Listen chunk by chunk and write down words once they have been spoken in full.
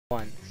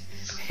One.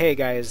 Hey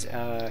guys,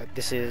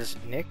 this is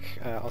Nick,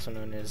 also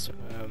known as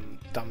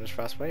Dominus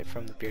Frostbite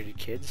from the Bearded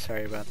Kids.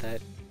 Sorry about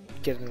that,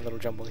 getting a little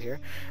jumbled here.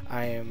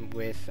 I am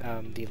with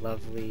the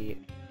lovely,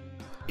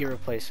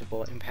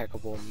 irreplaceable,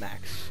 impeccable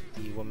Max,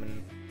 the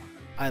woman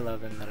I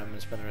love and that I'm going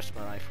to spend the rest of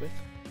my life with.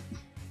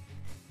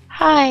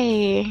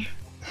 Hi.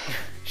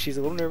 She's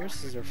a little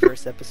nervous. This is her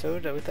first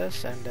episode with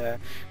us, and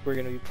we're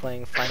going to be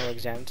playing Final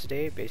Exam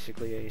today,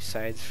 basically a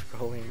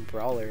side-scrolling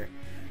brawler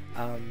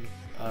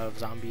of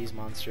zombies,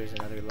 monsters, and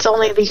other. It's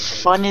only the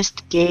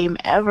funnest game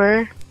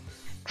ever.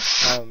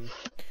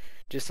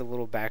 Just a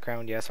little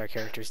background. Yes, our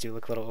characters do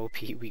look a little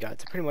OP. We got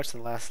to pretty much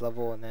the last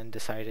level, and then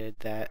decided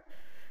that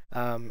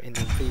in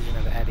the inclusion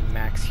of adding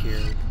Max here,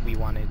 we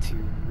wanted to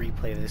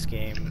replay this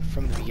game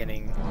from the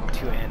beginning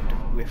to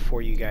end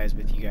for you guys,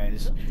 with you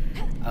guys.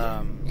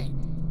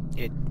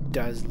 It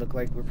does look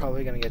like we're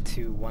probably going to get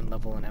to one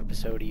level an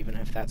episode, even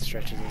if that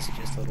stretches us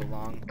just a little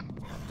long.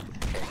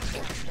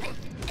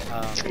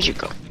 Where'd you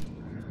go?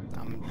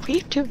 What are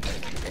you doing?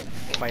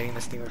 Fighting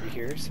this thing over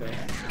here, so...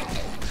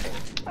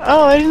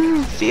 Oh, I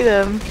didn't see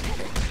them.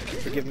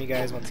 Forgive me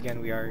guys, once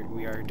again, we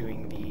are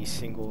doing the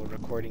single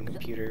recording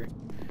computer,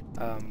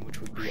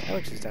 which would be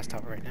Alex's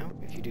desktop right now.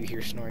 If you do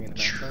hear snoring in the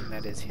background,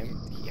 that is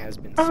him. He has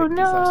been sick these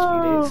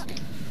last few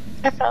days.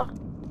 I fell.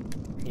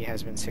 He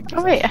has been sick these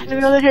Oh wait, I last had few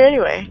to days. go here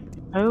anyway.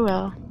 Oh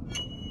well.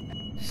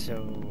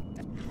 So...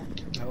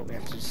 Oh, we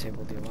have to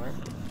disable the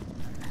alarm.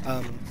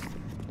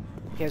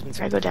 He has been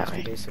sick I go these last that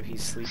few way. days, so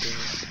he's sleeping.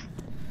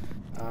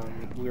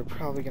 We're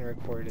probably going to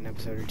record an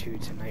episode or two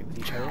tonight with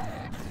each other.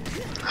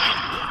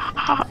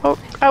 Oh,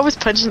 I was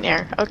punching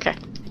air. Okay.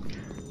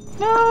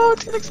 No,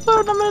 it's gonna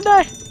explode. I'm gonna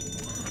die.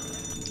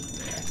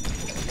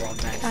 While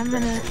Max I'm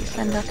gonna grabs the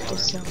send up other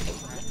this alarm,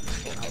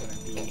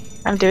 zone.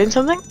 I'm doing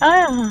something?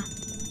 Ah.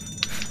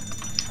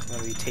 I'm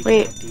gonna be taking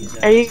Wait, out these,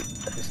 are you...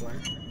 this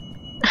alarm.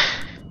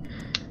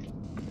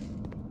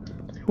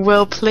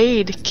 Well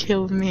played,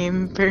 kill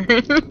name burn.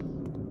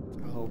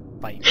 Oh,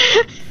 bite.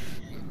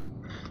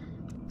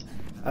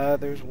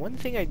 There's one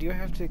thing I do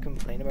have to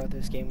complain about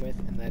this game with,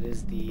 and that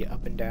is the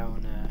up and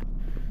down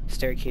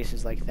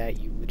staircases like that.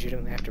 You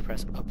legitimately have to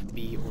press up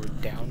B or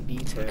down B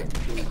to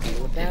really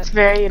deal with that. It's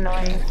very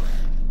annoying.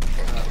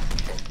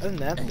 Other than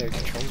that, their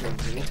controls are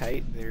really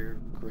tight. They're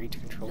great to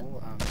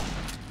control.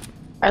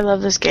 I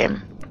love this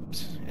game.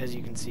 As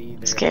you can see,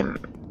 This game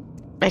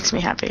makes me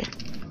happy.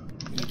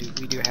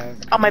 We do have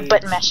All my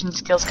button grenades. mashing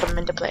skills come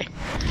into play.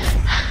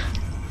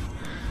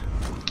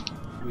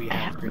 We I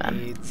have have them.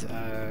 grenades,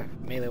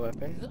 melee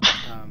weapon,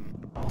 a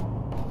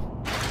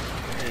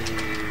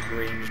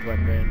ranged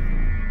weapon,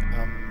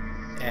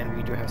 and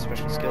we do have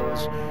special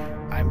skills.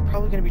 I'm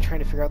probably going to be trying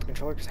to figure out the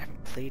controller because I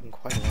haven't played in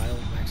quite a while.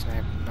 Max and I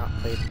have not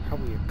played in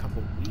probably a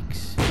couple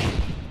weeks.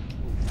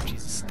 Ooh,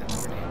 Jesus,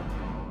 that's a grenade.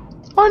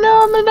 Oh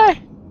no, I'm gonna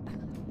die!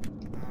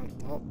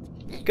 Well,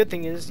 good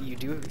thing is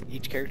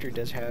each character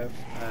does have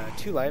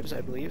 2 lives,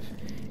 I believe,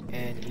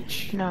 and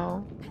each...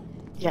 No.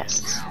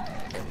 Yes.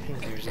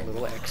 There's a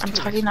little X. I'm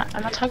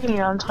not talking to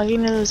you, I'm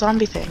talking to the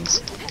zombie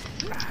things.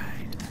 Right.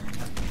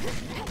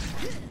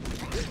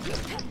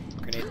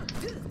 Grenade.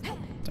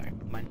 Sorry,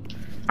 mine.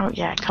 Oh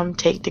yeah, come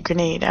take the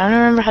grenade. I don't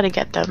remember how to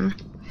get them.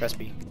 Press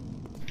B.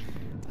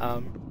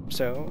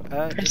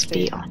 Press just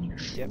B on your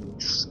Yep.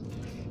 face.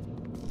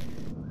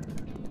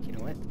 You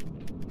know what?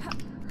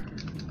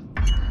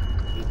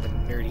 Need the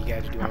nerdy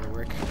guy to do all the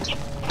work.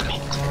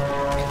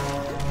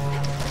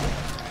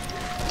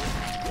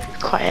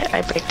 Quiet,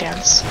 I break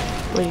dance.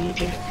 What do you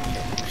do?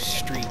 You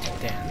street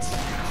dance.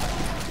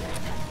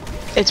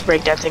 It's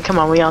breakdancing, come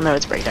on, we all know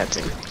it's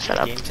breakdancing. Shut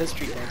up. Game says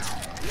street dance.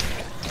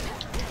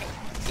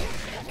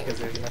 Because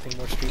there's nothing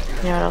more street than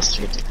that. You know what else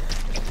street?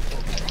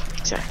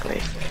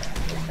 Exactly.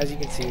 As you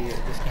can see,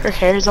 this Her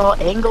hair's all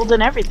angled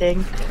and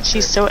everything.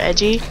 She's so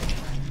edgy.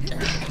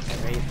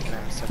 right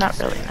now, such Not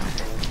a really, no.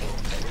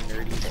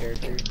 nerdy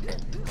character.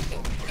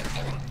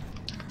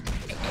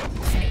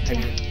 I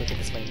mean, look at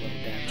this lame little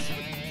dance.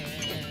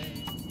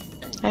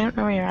 I don't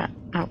know where you're at.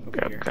 Oh,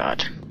 Over oh here.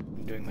 god.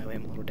 I'm doing my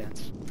lame little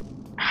dance.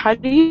 How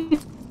do you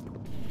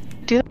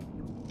do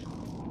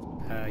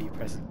that? You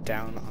press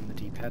down on the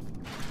D-pad.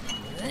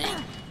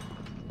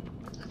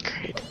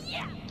 Great.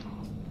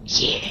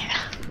 Yeah.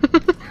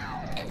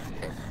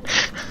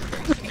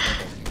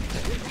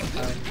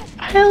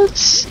 I'll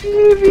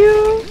save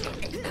you.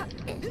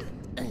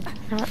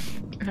 No,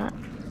 no.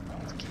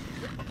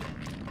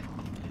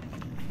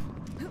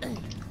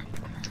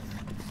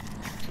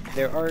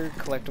 There are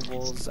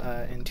collectibles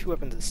and 2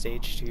 weapons at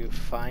stage to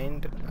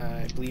find.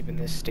 I believe in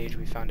this stage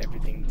we found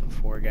everything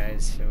before,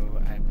 guys, so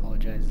I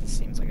apologize. It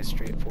seems like a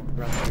straightforward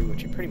run through,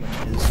 which it pretty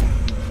much is.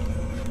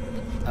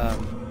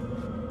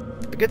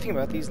 The good thing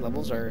about these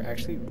levels are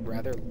actually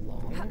rather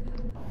long.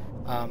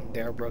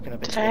 They are broken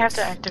up into... Did I have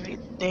to activate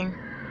the thing?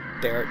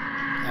 They're,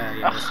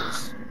 yeah, this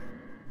is...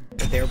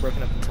 They are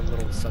broken up into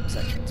little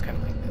subsections, kind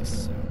of like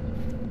this, so...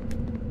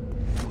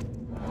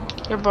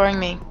 You're boring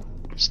me.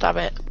 Stop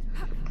it.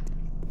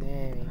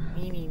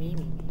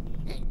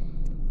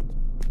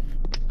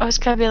 I was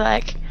gonna be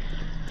like,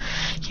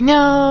 you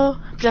know,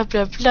 Blah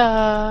blah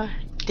blah.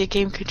 The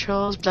game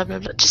controls. Blah blah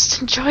blah. Just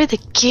enjoy the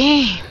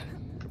game.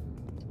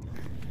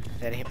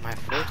 That ain't my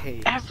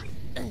forte.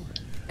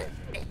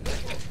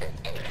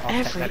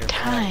 Every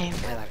time.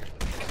 My ladder.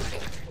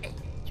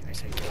 I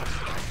said get off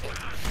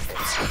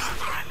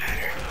my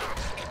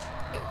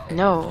ladder.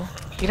 No,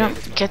 you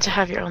don't get to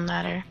have your own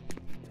ladder.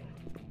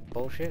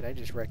 Bullshit, I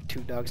just wrecked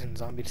 2 dogs and a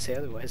zombie to say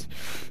otherwise.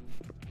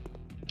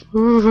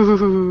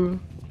 Ooh.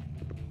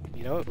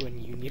 You know what,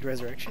 when you need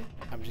resurrection,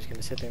 I'm just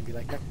gonna sit there and be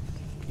like, no,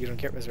 you don't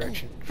get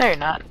resurrection. No, you're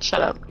not.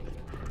 Shut up.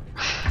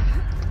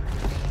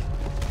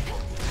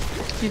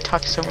 You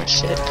talk so much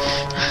shit.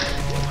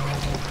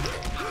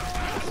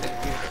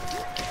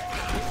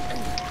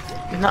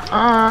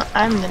 Nuh-uh,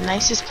 I'm the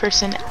nicest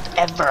person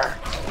ever.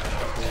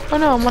 Oh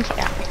no, I'm on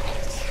fire.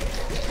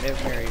 I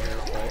never married her,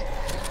 but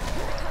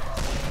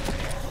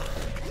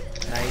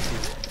nice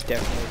is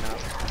definitely not.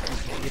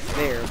 It's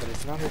there, but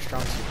it's not her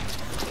strong suit.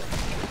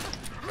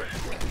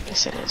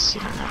 Yes, it is.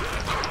 You don't know.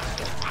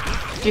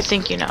 You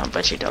think you know,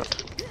 but you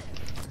don't.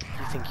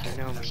 You think you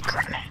know me?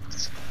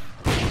 Grenades.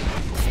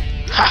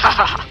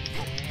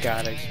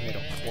 God, I just made a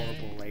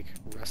horrible, like,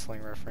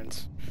 wrestling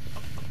reference.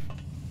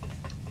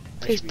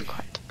 Please be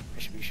quiet. I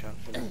should be shot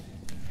for that.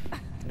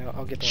 No,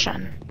 I'll get the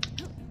Shun. one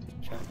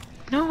Shun.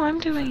 No, I'm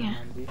doing it.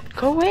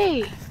 Go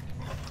away.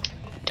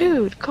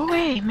 Dude, go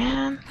away,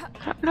 man.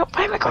 No,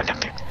 why am I going down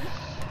there?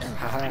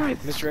 Haha,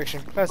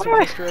 misdirection. Classic Why?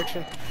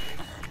 misdirection.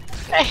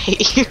 I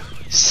hate you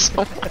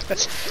so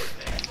much.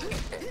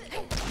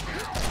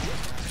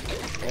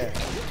 Yeah,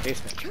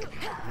 basement.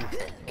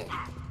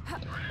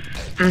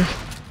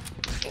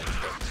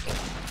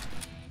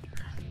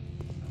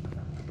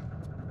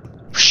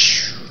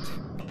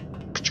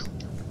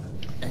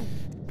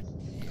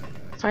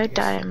 If I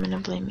die, I'm gonna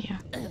blame you.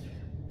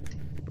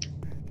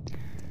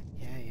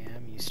 Yeah,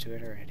 I'm used to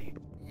it already.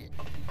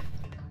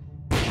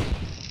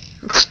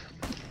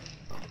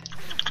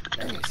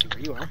 Now I see where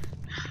you are.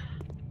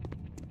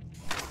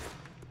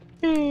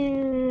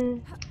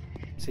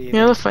 See, You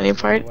know the funny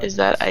part is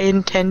that I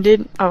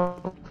intended.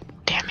 Oh,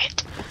 damn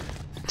it!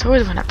 It's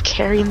always when I'm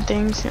carrying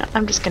things. You know,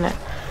 I'm just gonna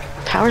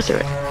power through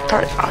it.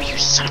 Oh, you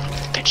son of a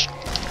bitch!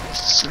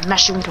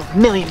 Smash you into a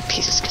million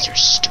pieces because you're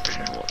stupid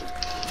and old.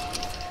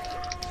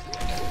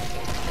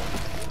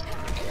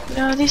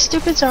 No, these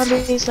stupid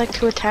zombies like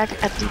to attack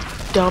at the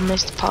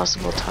dumbest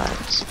possible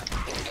times.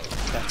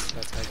 That's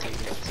my thing.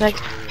 It's like,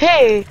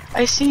 hey,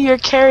 I see you're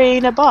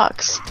carrying a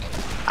box.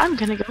 I'm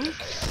gonna go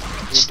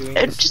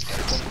just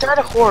start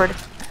a horde.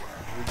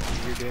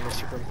 You're doing a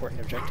super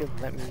important objective.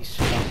 Let me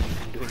stop you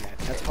from doing that.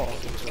 That's how all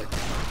things work.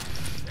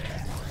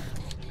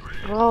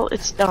 Well,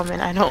 it's dumb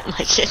and I don't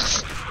like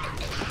it.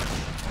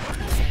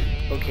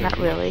 Okay. Not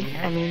really.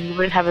 I mean, you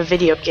wouldn't have a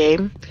video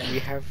game.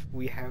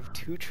 We have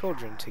 2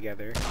 children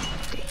together.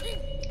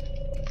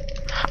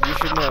 You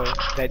should know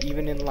that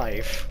even in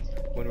life,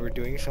 when we're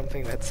doing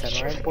something that's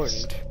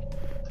semi-important,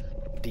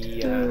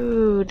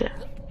 Dude.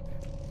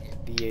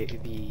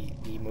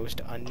 the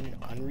most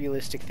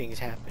unrealistic things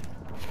happen.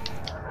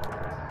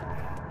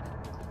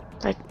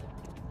 Like,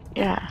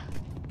 yeah.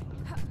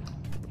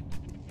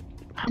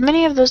 How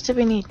many of those do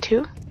we need?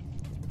 2?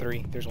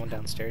 3. There's one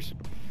downstairs.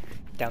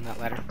 Down that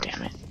ladder. Oh,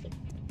 damn it.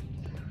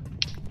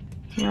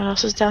 You know what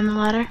else is down the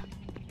ladder?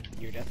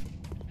 Your death.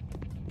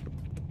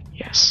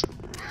 Yes.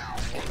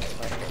 That's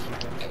why I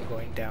keep on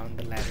going down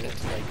the ladder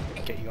to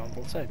like get you on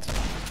both sides.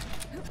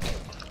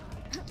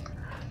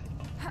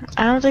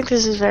 I don't think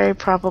this is very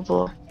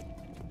probable.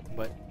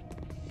 What?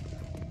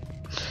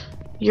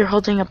 You're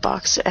holding a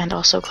box and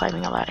also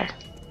climbing a ladder.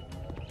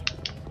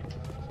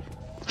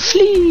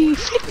 Flee!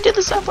 Flee to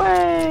the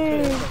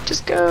subway!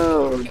 Just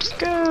go! Just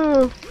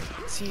go!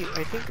 See, I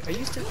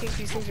used to think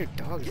these things are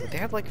dogs, but they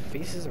have like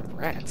faces of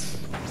rats.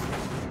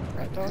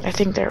 Rat dogs? I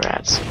think they're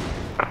rats.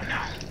 Oh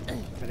no.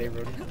 Are they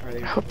rodent? Are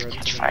they I hope they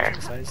rodents catch in fire.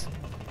 size?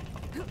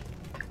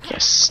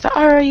 Yes, the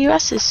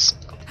RUSs.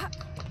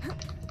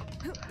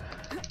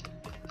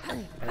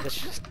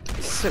 That's just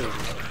silly.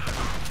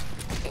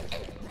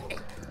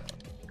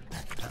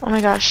 Oh my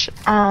gosh.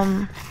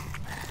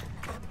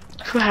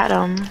 Who had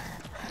them?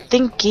 I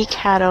think Geek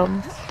had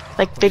them.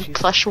 Like big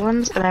plush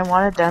ones, and I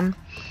wanted them.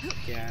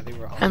 Yeah, they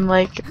were awesome. And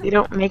like, they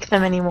don't make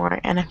them anymore,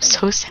 and I'm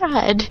so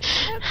sad. You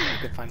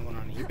could find one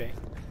on eBay.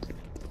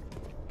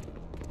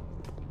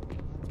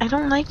 I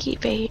don't like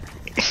eBay.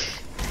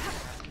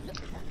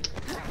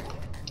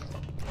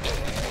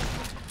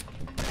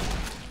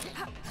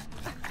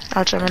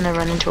 Ouch, I'm gonna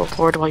run into a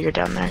horde while you're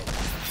down there.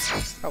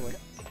 Probably.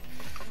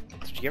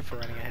 That's what you get for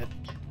running ahead.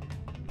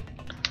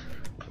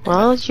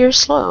 Well, you're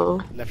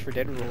slow. Left 4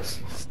 Dead rules.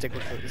 Stick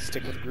with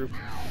the group.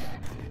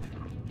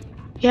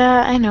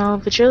 Yeah, I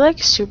know, but you're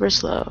like super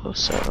slow,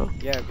 so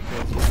Yeah,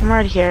 because I'm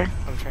already here.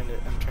 I'm trying to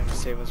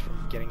save us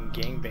from getting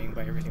gangbanged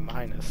by everything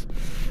behind us.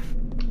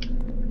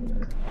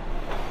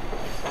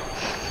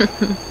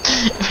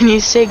 When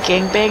you say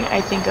gangbang, I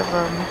think of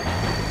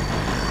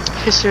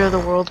History of the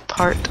World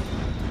Part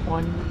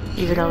 1,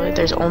 even though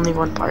there's only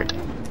one part.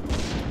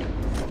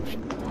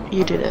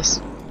 You do this.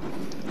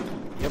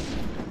 Yep.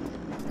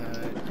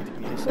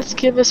 Let's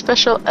give a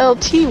special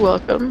LT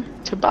welcome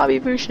to Bobby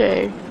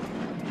Boucher.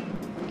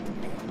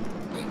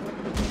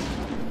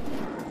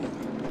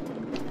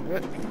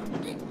 What?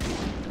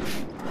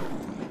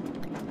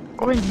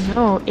 Oh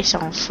no, it's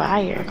on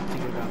fire. I'm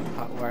thinking about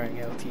hot wiring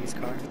LT's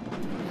car.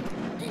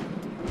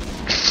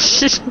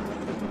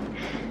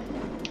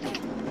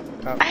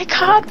 Oh, I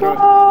caught one!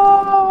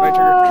 My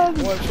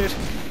trigger. Watch it.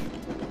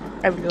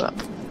 I blew up.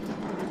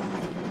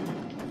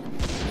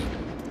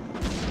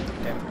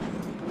 Damn it.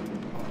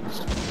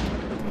 Almost.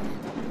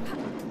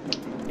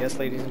 Yes,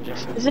 ladies and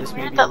gentlemen. Is it this may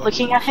weird be that one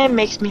looking of at him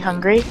makes me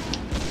hungry?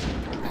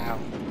 Ow.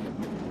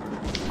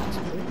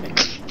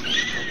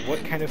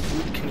 What kind of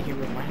food can he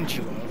remind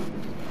you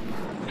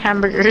of?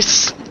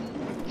 Hamburgers.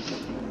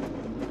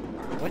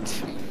 What?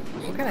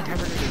 What kind of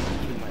hamburgers are you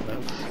eating, my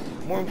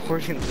love? More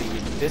importantly,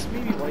 this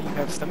may be why you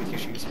have stomach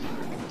issues. You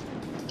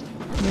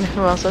know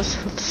who else has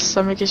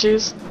stomach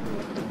issues?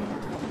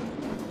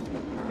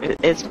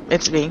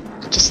 It's me.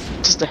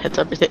 Just a heads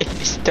up,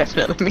 it's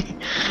definitely me.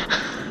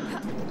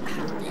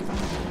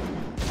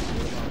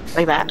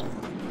 Like that.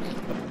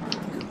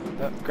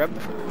 Grab the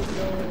food.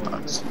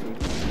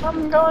 No.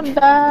 I'm going to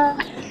die.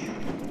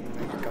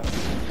 Got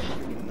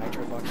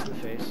nitro box to the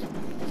face.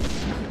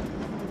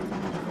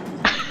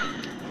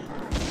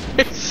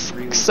 It's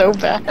Really so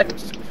bad bad.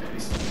 close to the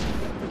face.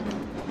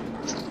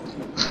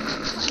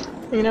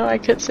 You know, I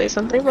could say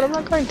something, but I'm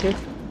not going to.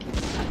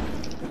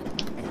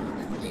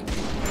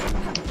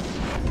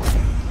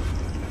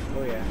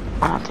 Oh yeah.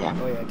 Oh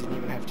damn. Oh yeah, I didn't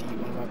even have to eat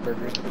one of my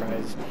burgers and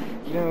fries.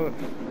 You know,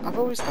 I've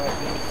always thought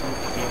eating food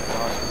in games is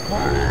awesome.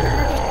 You're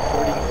just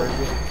hoarding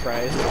burgers and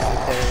fries to sit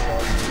there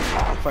while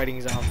you're fighting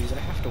zombies, and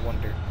I have to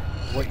wonder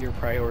what your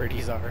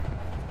priorities are.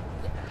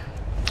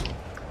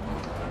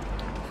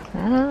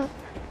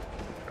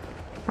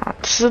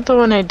 This is the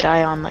one I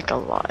die on like a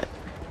lot.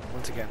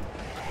 Once again,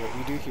 what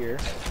we do here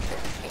is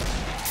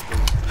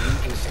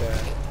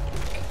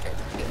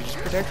you just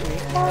protect me.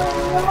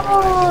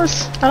 Oh,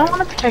 I don't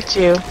want to protect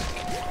you. You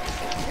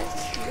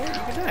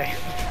can die.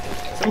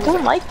 I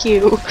don't like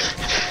you.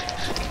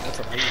 That's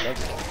how you love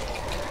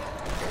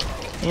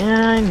it.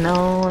 Yeah, I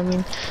know. I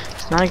mean,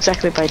 it's not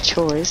exactly by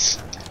choice.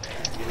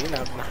 Really?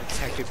 Not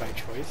exactly by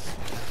choice.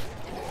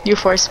 You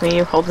forced me.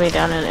 You hold me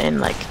down in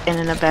like in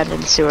an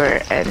abandoned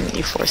sewer, and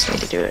you forced me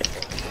to do it.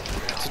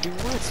 To do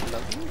what?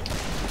 Love you?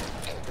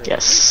 Or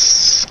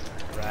Yes.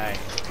 right.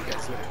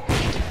 Because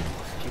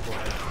people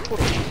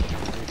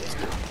don't do this.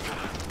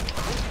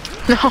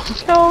 No.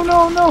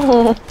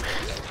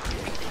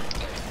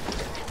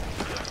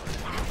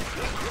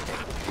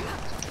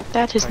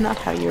 That is not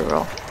how you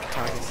roll.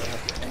 Talking about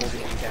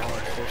holding you down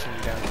and forcing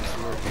you down in the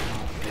sewer.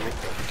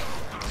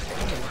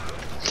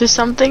 There's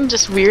something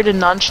just weird and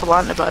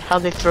nonchalant about how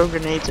they throw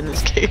grenades in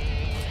this game.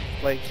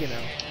 Like, you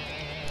know.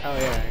 Oh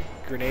yeah,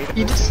 grenade.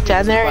 You just hooking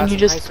stand was a there and class you in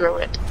just high throw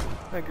school.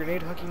 it.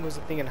 Grenade hooking was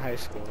a thing in high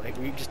school. Like,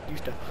 we just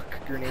used to hook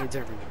grenades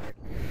everywhere.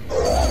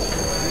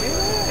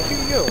 Yeah, here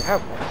you go,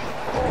 have one.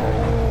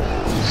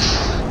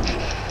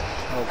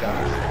 Oh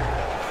god.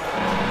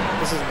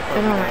 This isn't the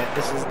part know. man.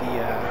 This is the,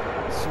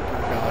 super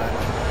god.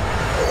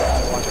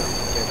 Watch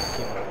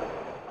everything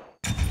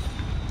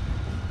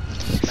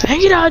get,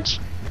 Thank you, dodge!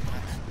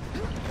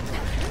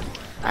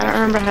 I don't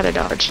remember how to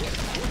dodge.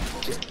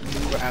 Just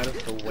move out of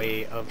the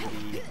way of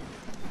the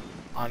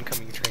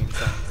oncoming train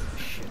sounds.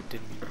 Shit,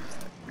 didn't mean to use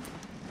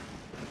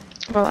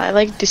that. Well, I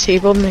like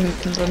disabled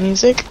the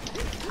music.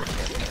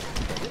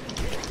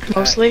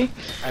 Mostly.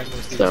 I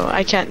mostly So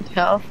I can't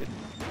tell.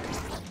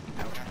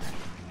 Ouch.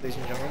 Ladies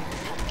and gentlemen,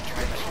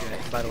 try not to do that.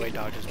 And by the way,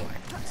 dodge is why.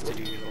 It's to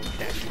do your little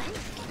dash.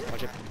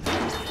 Watch it.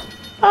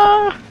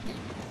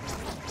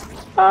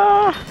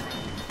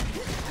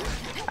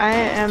 I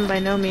am by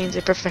no means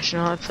a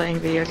professional at playing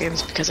video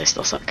games because I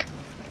still suck.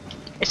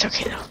 It's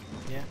okay though.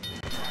 Yeah.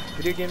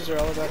 Video games are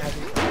all about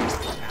having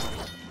fun.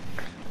 Ow.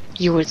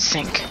 You would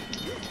think.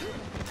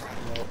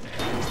 Well,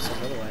 some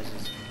otherwise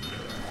is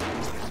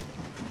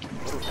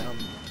a little dumb.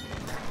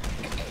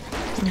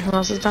 You know who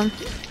else is dumb?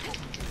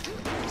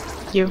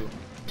 You.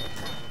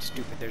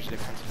 Stupid, there's a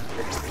difference.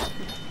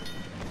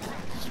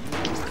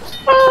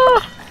 Ah!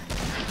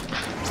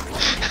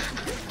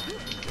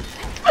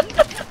 I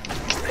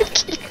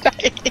keep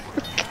dying.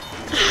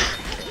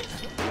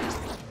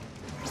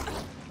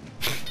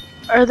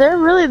 Are there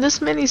really this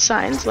many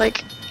signs,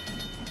 like,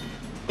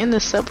 in the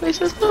subway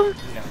system?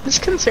 No. This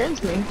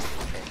concerns me.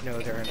 No,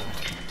 there are not.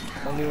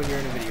 Only when you're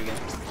in a video game.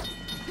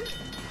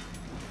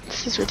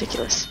 This is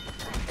ridiculous.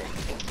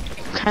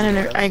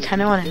 I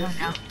kinda wanna know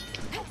now.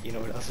 You know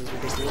what else is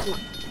ridiculous? The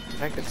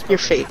fact that it's Your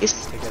probably face.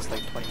 gonna take us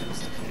like 20 minutes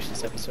to finish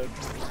this episode.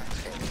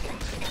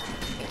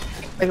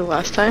 Like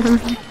last time.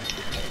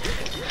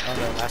 Oh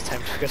no, last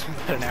time took us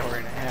about an hour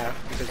and a half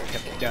because we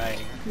kept dying.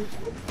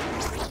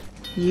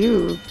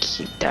 You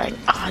keep dying.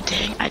 Aw,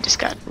 dang, I just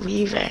got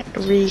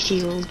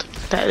re-healed.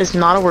 That is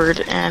not a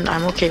word, and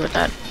I'm okay with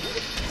that.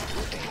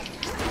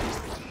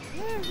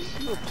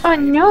 Oh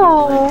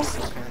no!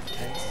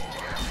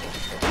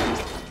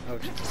 Oh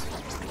Jesus.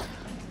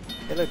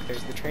 Hey look,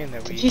 there's the train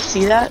that we... Did you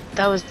see that?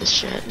 That was the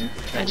shit.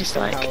 I just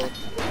like... somehow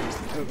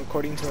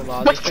according to the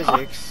laws of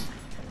physics,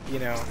 you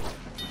know,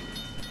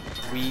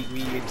 we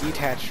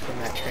detached from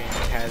that train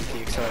that has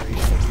the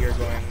acceleration. We are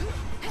going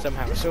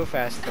somehow so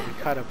fast that we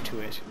caught up to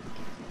it,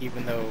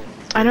 even though...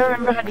 I don't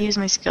remember how to use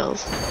my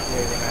skills.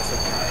 There's a massive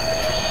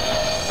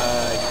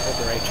you hold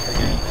the right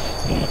trigger and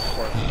then it's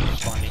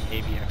corresponding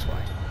ABXY.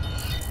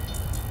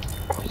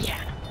 Oh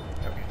yeah.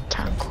 Okay.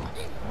 Time cool.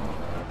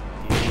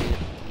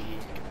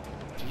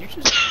 Did you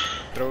just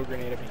throw a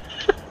grenade at me?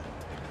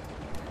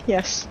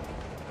 Yes.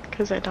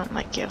 Because I don't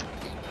like you.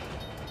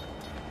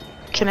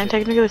 Can I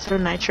technically throw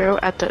nitro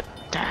at the...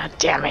 Ah,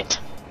 damn it.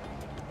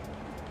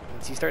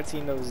 Once you start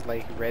seeing those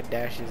like red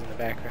dashes in the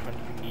background,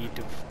 you need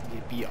to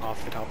be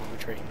off the top of a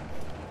train.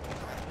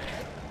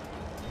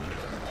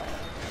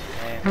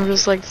 And I'm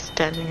just like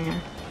standing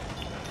here.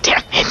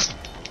 Damn it!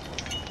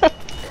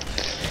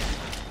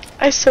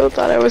 I so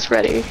thought I was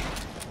ready.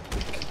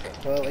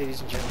 well,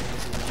 ladies and gentlemen,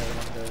 this is another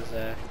one of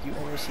those, you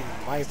only see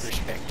my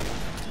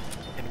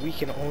perspective, and we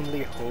can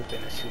only hope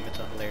and assume it's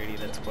a hilarity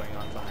that's going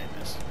on behind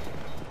us.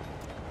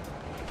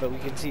 But we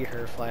can see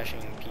her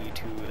flashing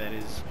P2 that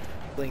is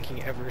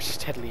blinking ever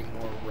steadily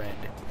more red.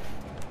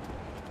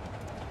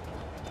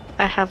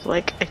 I have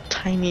like a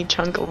tiny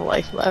chunk of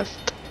life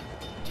left.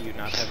 Do you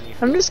not have any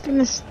food? I'm just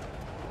gonna...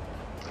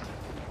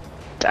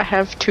 I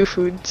have 2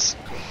 foods.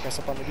 Press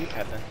up on the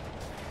D-pad then.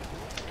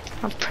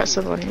 I'll press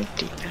it on your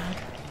D-pad.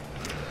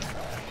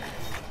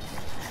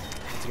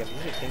 Once again,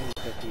 these are things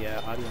that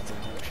the audience at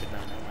home should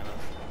not know, my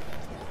love.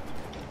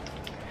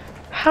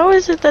 How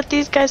is it that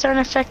these guys aren't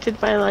affected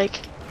by like...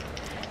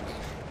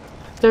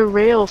 the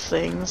rail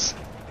things?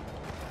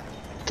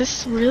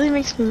 This really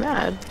makes me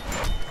mad.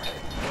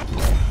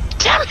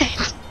 Damn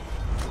it!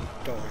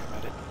 Don't worry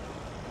about it.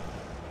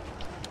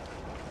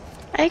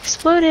 I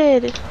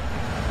exploded!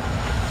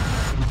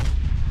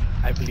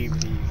 I believe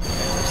the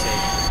fans say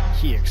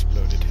he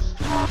exploded.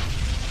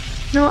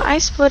 No, I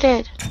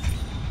exploded.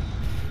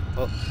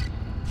 Well,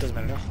 doesn't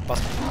matter now.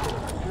 Boss.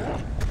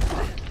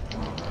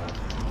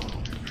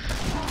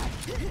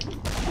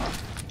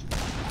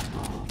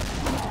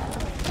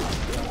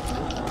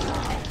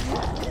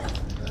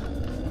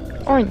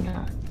 Oh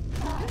no.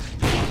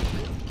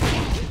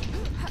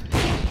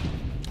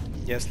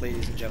 Yes,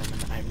 ladies and gentlemen,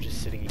 I'm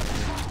just sitting here.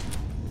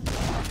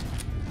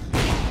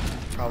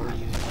 Probably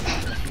using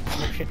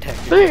my motion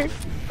tactic.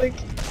 Like,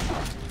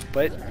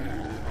 But,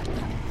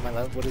 my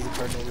love, what is the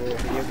cardinal rule of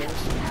video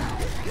games?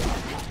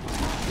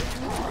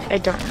 I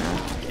don't know.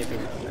 If it,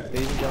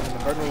 ladies and gentlemen,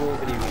 the cardinal rule of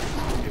video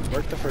games, if it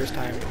worked the first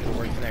time, it will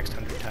work the next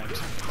 100 times.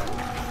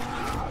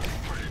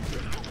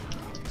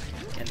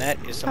 And that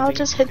is something I'll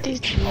just hit you these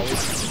can trees.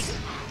 always...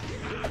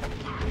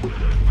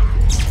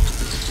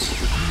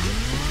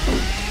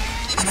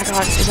 Oh my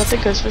god, is that the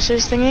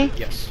Ghostbusters thingy?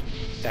 Yes.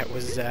 That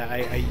was,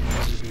 I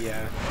used the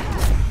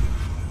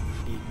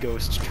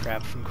ghost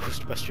trap from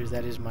Ghostbusters.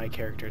 That is my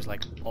character's,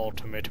 like,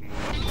 ultimate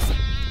move.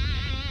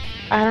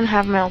 I don't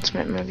have my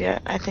ultimate move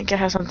yet. I think it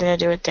has something to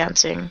do with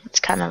dancing.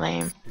 It's kinda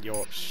lame.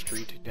 Your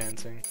street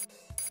dancing.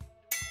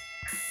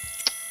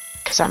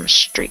 Cause I'm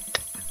street.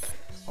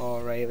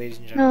 Alright, ladies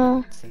and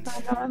gentlemen, No,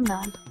 I'm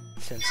not.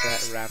 since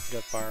that wrapped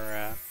up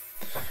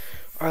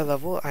our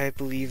level, I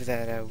believe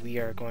that we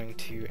are going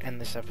to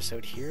end this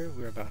episode here.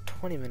 We're about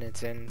 20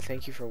 minutes in.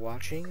 Thank you for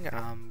watching.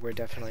 We're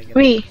definitely gonna...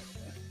 Oui.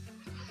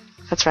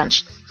 That's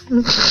French.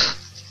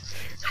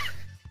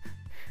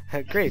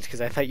 Great,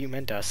 because I thought you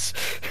meant us.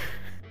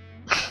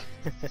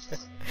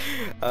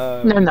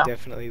 No. We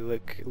definitely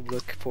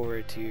look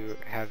forward to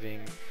having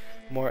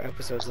more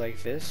episodes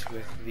like this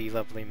with the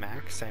lovely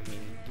Max. I mean,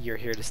 you're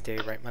here to stay,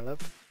 right, my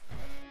love?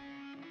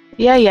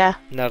 Yeah.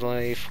 Not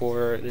only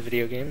for the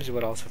video games,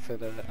 but also for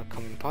the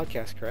upcoming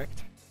podcast,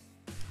 correct?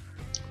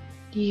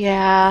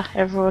 Yeah,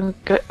 everyone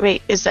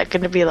wait, is that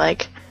gonna be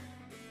like...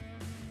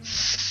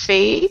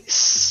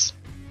 face?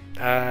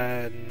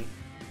 I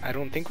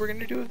don't think we're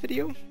gonna do a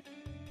video.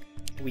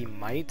 We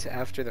might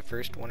after the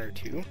first 1 or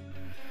 2.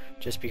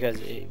 Just because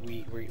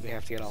we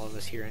have to get all of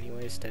us here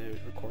anyways to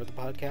record the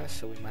podcast,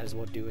 so we might as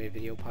well do a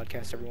video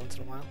podcast every once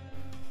in a while.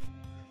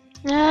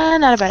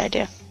 Not a bad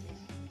idea.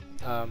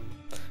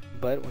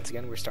 But once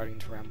again, we're starting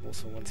to ramble,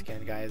 so once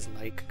again, guys,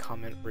 like,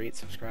 comment, rate,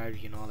 subscribe,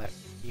 you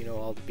know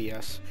all the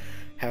BS.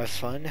 Have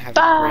fun, have a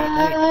great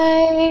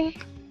night.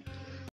 Bye!